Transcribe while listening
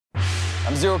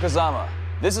I'm Zero Kazama.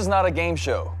 This is not a game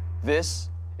show. This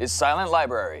is Silent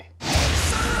Library.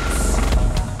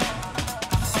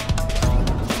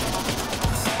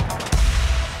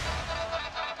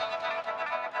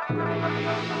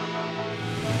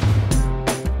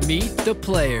 Meet the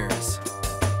players.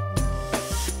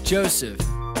 Joseph,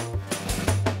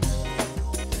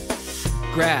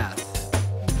 Grath,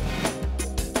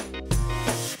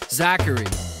 Zachary,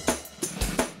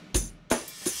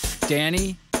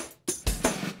 Danny,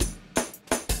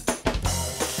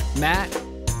 Matt,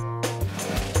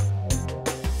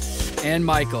 and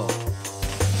Michael.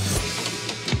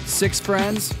 6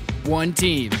 friends, 1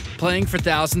 team, playing for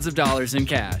thousands of dollars in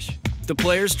cash. The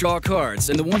players draw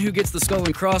cards, and the one who gets the skull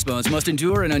and crossbones must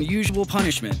endure an unusual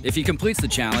punishment. If he completes the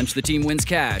challenge, the team wins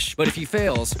cash. But if he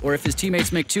fails, or if his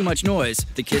teammates make too much noise,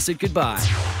 they kiss it goodbye.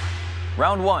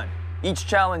 Round 1. Each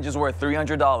challenge is worth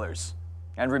 $300.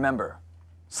 And remember,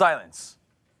 silence.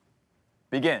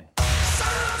 Begin.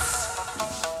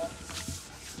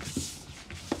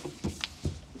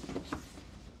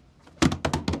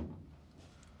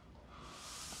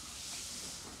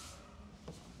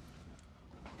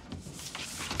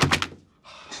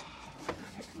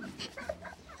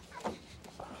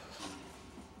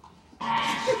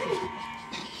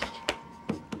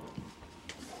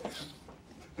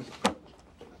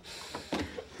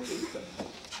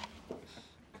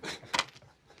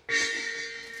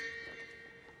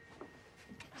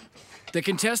 The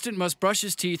contestant must brush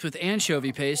his teeth with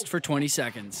anchovy paste for 20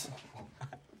 seconds.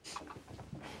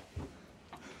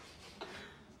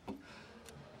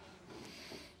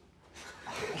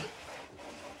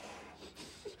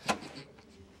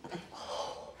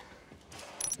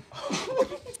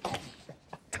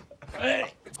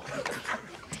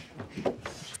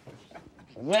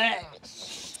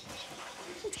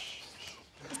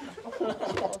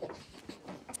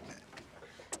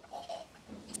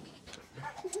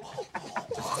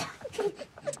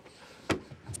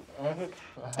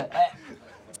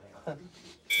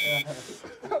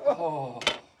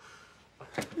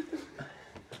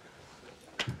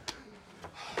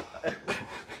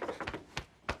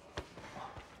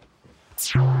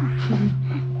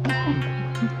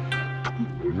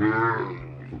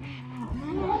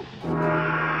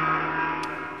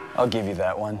 I'll give you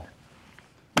that one.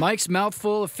 Mike's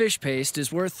mouthful of fish paste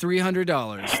is worth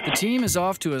 $300. The team is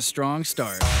off to a strong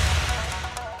start.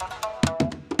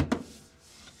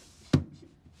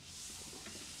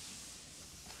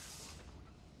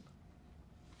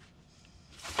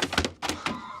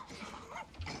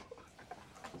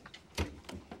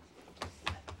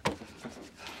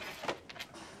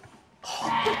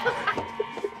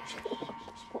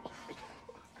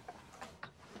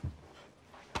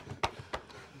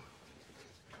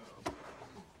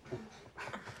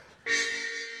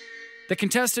 The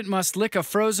contestant must lick a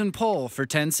frozen pole for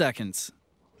 10 seconds.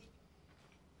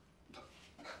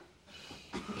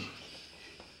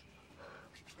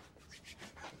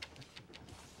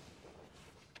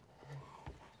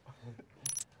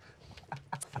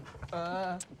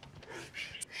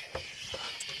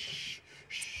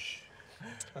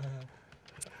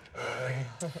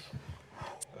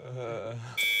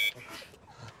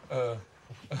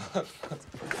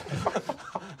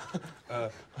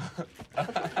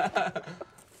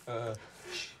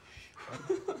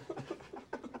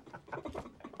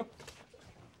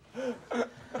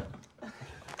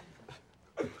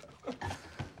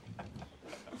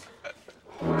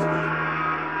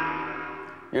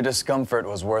 Your discomfort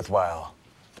was worthwhile.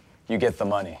 You get the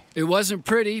money. It wasn't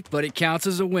pretty, but it counts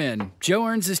as a win. Joe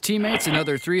earns his teammates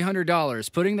another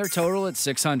 $300, putting their total at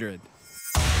 $600.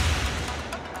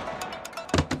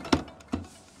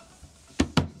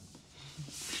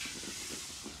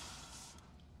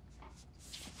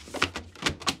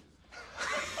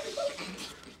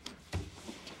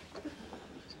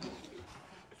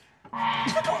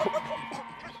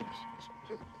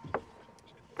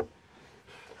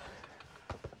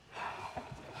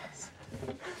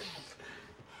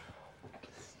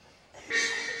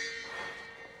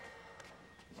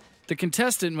 The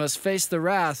contestant must face the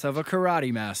wrath of a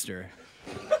karate master.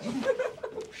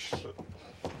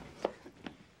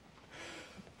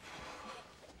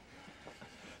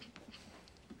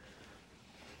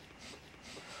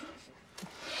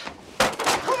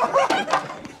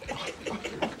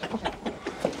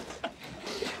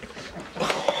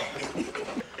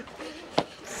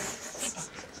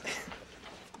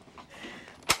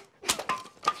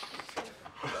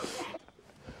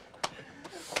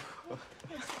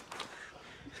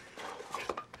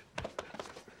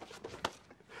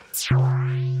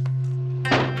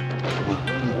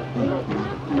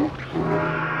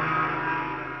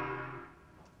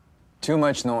 Too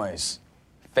much noise.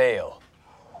 Fail.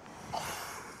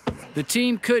 The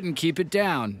team couldn't keep it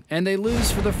down, and they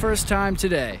lose for the first time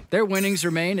today. Their winnings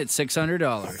remain at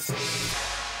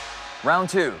 $600. Round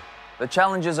 2. The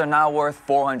challenges are now worth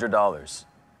 $400.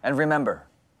 And remember,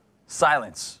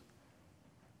 silence.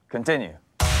 Continue.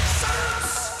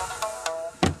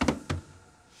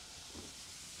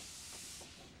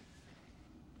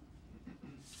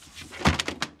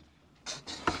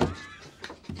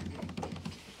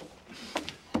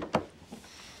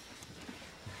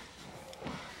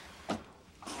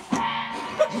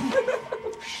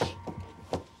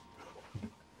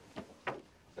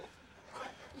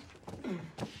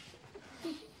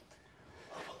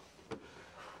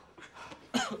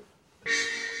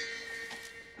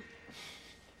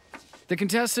 The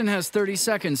contestant has 30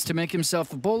 seconds to make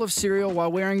himself a bowl of cereal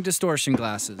while wearing distortion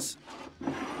glasses.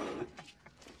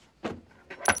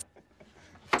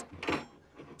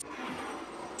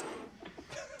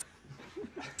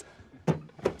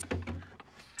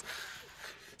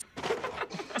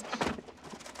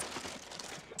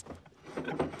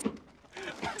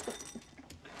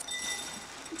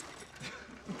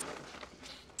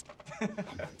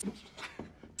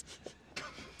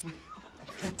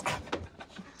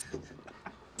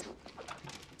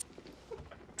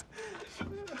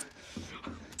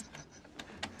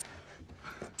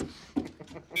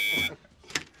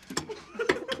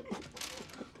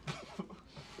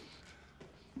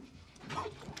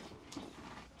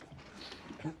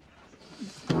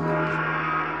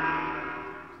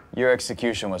 Your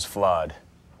execution was flawed.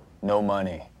 No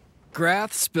money.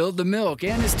 Grath spilled the milk,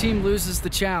 and his team loses the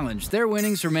challenge. Their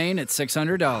winnings remain at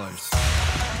 $600.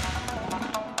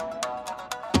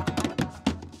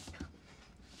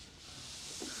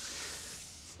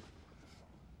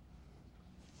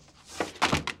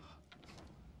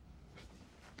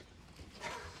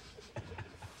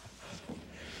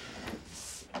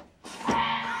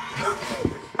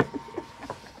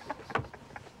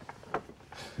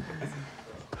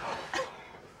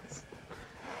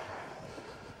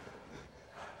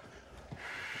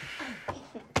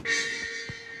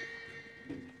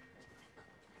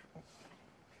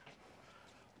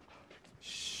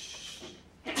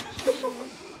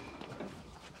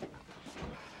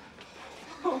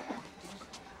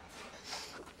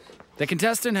 The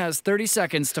contestant has 30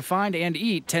 seconds to find and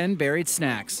eat 10 buried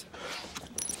snacks.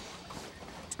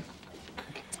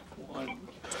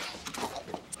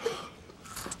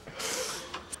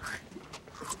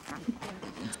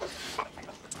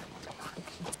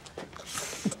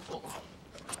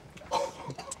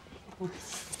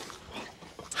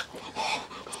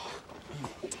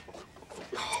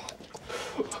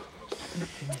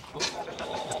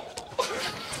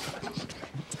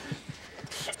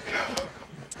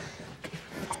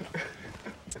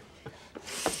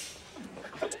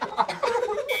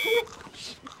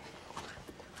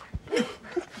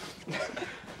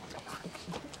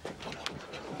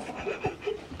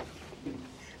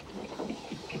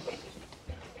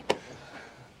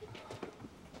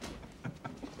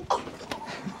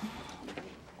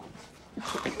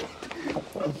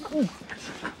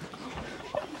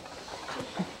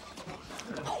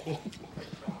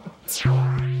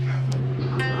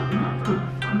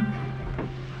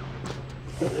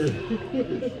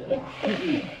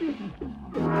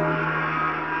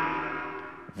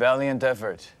 Valiant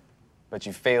effort, but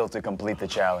you failed to complete the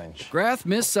challenge. Grath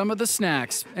missed some of the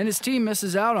snacks, and his team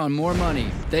misses out on more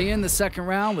money. They end the second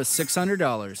round with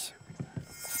 $600.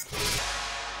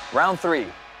 Round 3.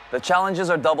 The challenges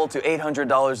are doubled to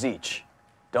 $800 each.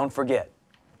 Don't forget,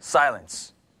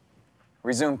 silence.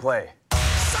 Resume play.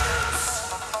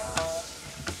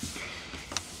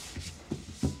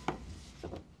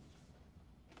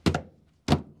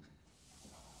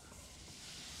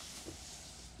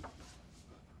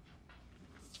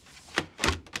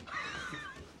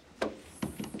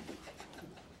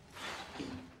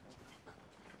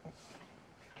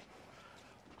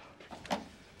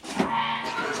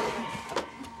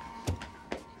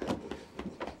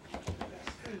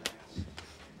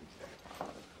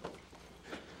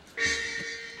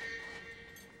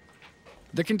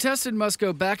 The contestant must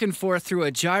go back and forth through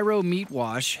a gyro meat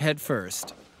wash head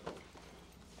first.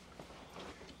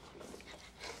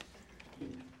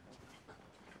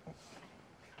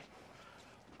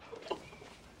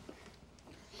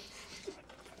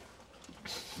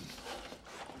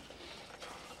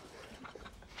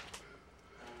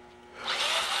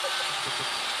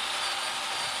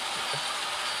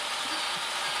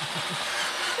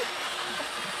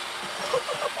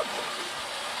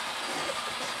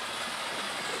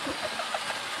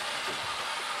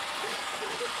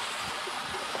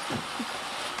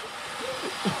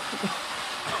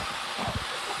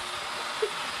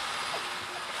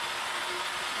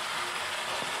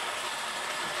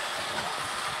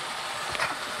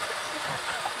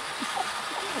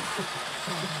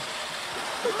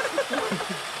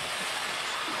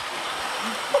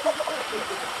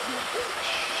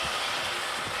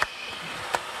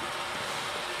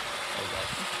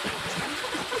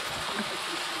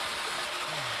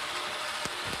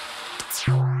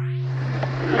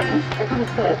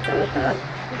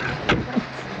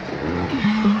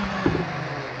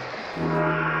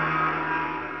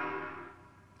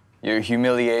 Your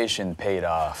humiliation paid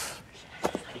off.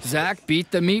 Zach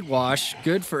beat the meat wash,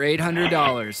 good for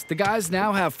 $800. The guys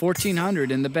now have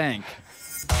 $1,400 in the bank.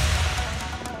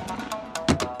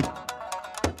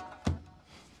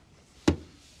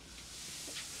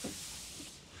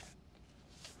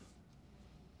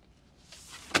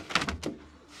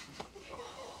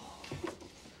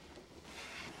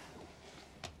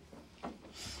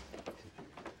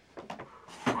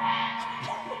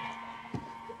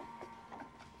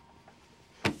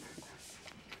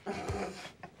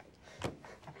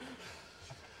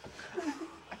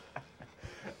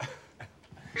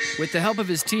 With the help of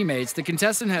his teammates, the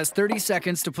contestant has 30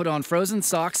 seconds to put on frozen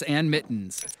socks and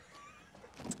mittens.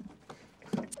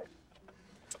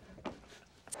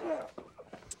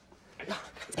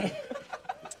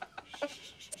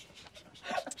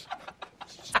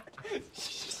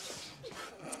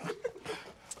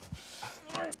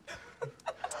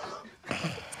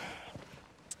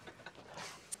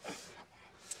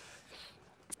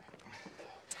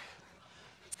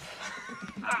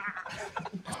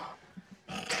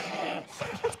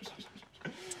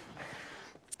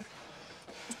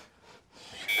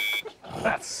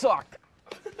 That sucked.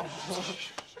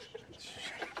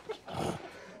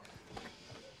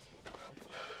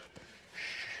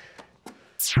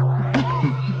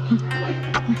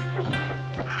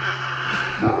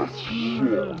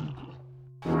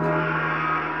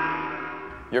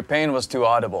 Your pain was too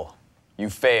audible. You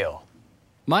fail.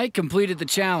 Mike completed the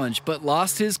challenge, but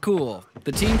lost his cool.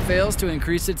 The team fails to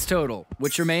increase its total,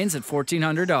 which remains at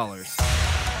 $1,400.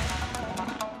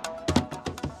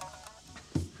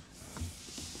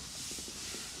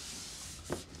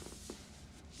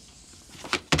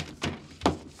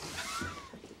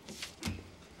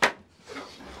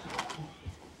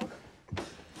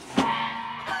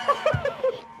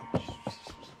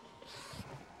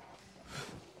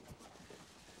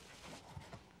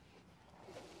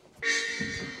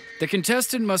 The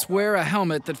contestant must wear a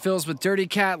helmet that fills with dirty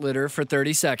cat litter for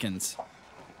 30 seconds.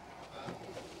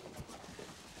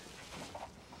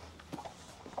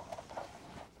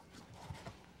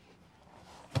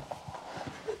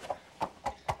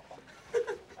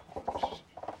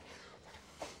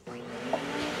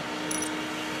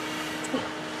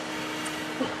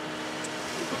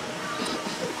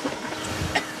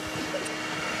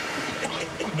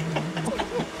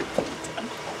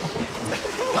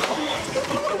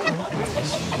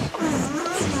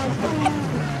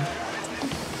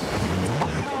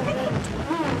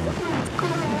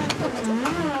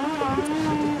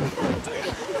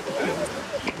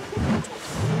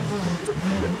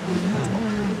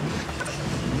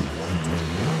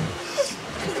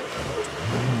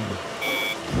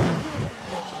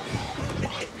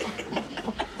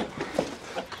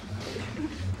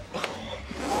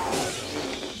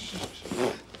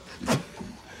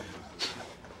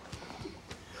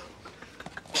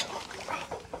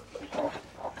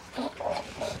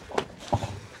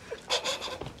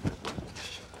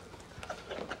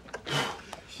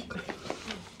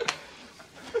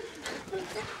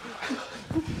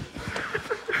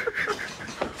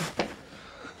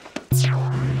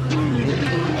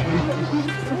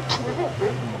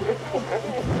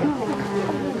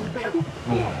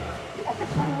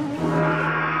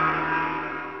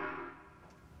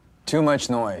 Too much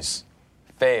noise.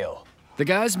 Fail. The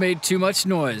guys made too much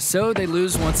noise, so they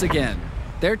lose once again.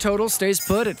 Their total stays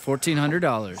put at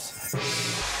 $1,400.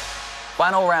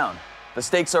 Final round. The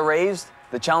stakes are raised.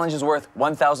 The challenge is worth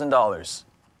 $1,000.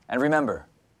 And remember,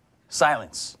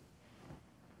 silence.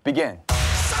 Begin.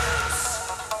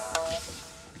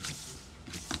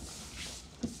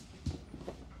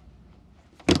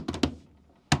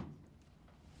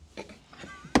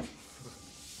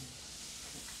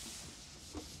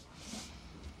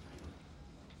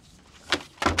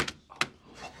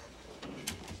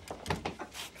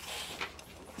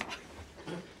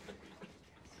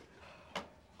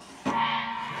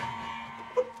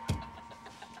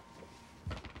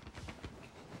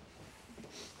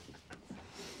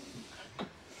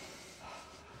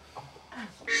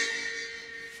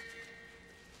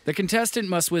 The contestant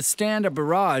must withstand a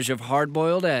barrage of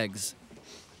hard-boiled eggs.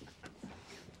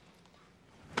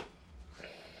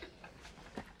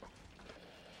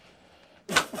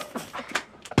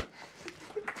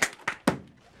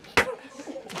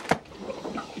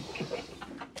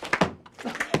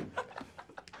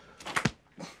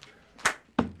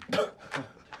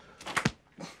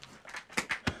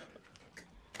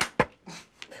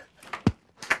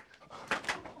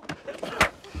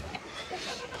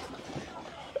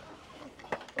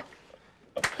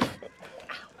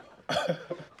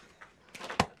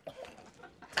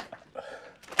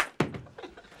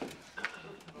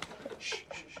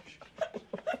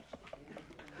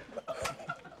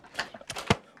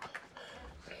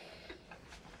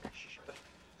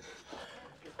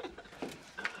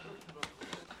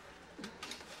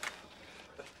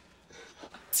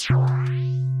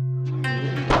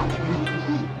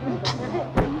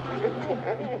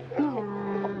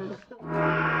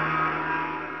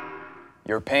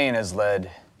 Your pain has led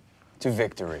to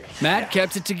victory. Matt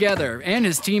kept it together, and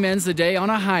his team ends the day on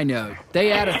a high note.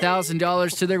 They add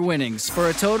 $1,000 to their winnings for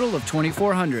a total of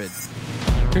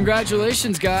 $2,400.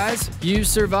 Congratulations, guys. You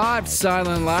survived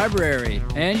Silent Library,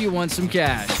 and you won some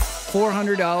cash.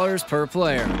 $400 per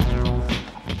player.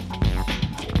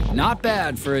 Not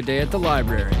bad for a day at the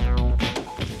library.